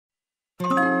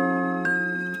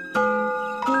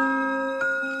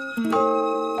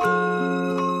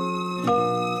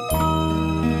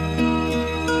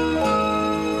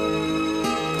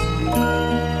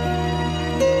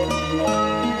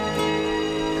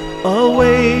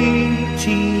Away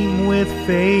team with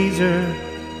phaser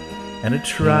and a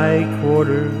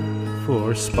tricorder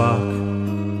for Spock.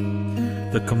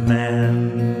 The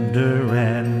commander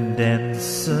and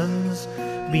ensigns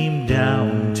beam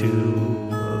down to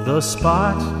the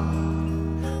spot.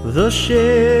 The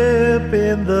ship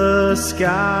in the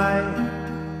sky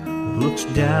looks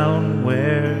down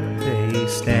where they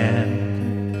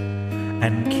stand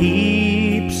and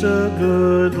keeps a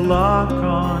good lock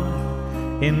on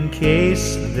in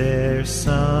case they're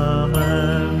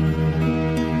summoned.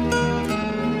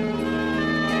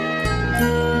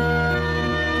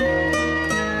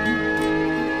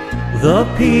 The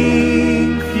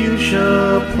pink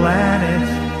fuchsia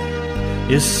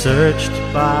planet is searched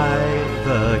by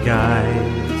the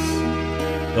guys.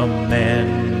 The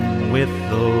men with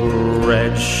the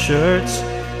red shirts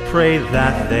pray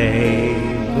that they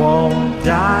won't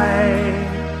die.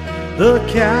 The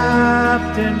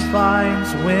captain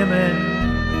finds women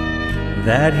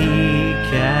that he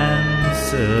can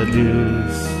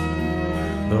seduce.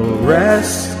 The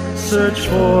rest search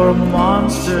for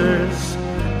monsters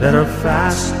that are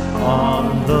fast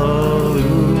on the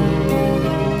loose.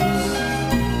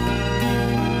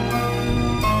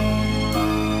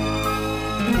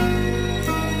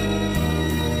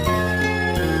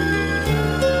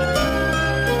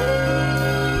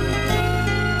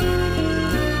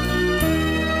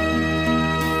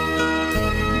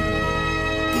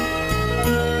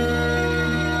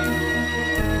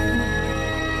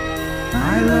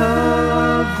 I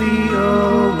love the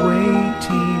away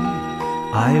team.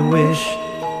 I wish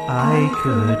I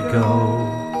could go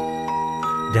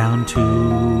down to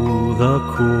the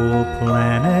cool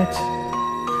planet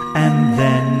and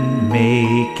then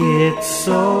make it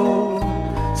so.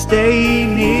 Stay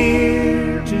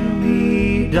near to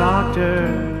me, doctor,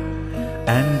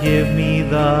 and give me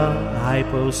the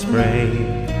hypo spray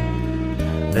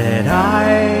that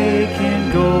I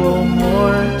can go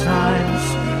more times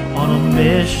on a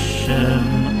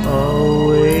mission away.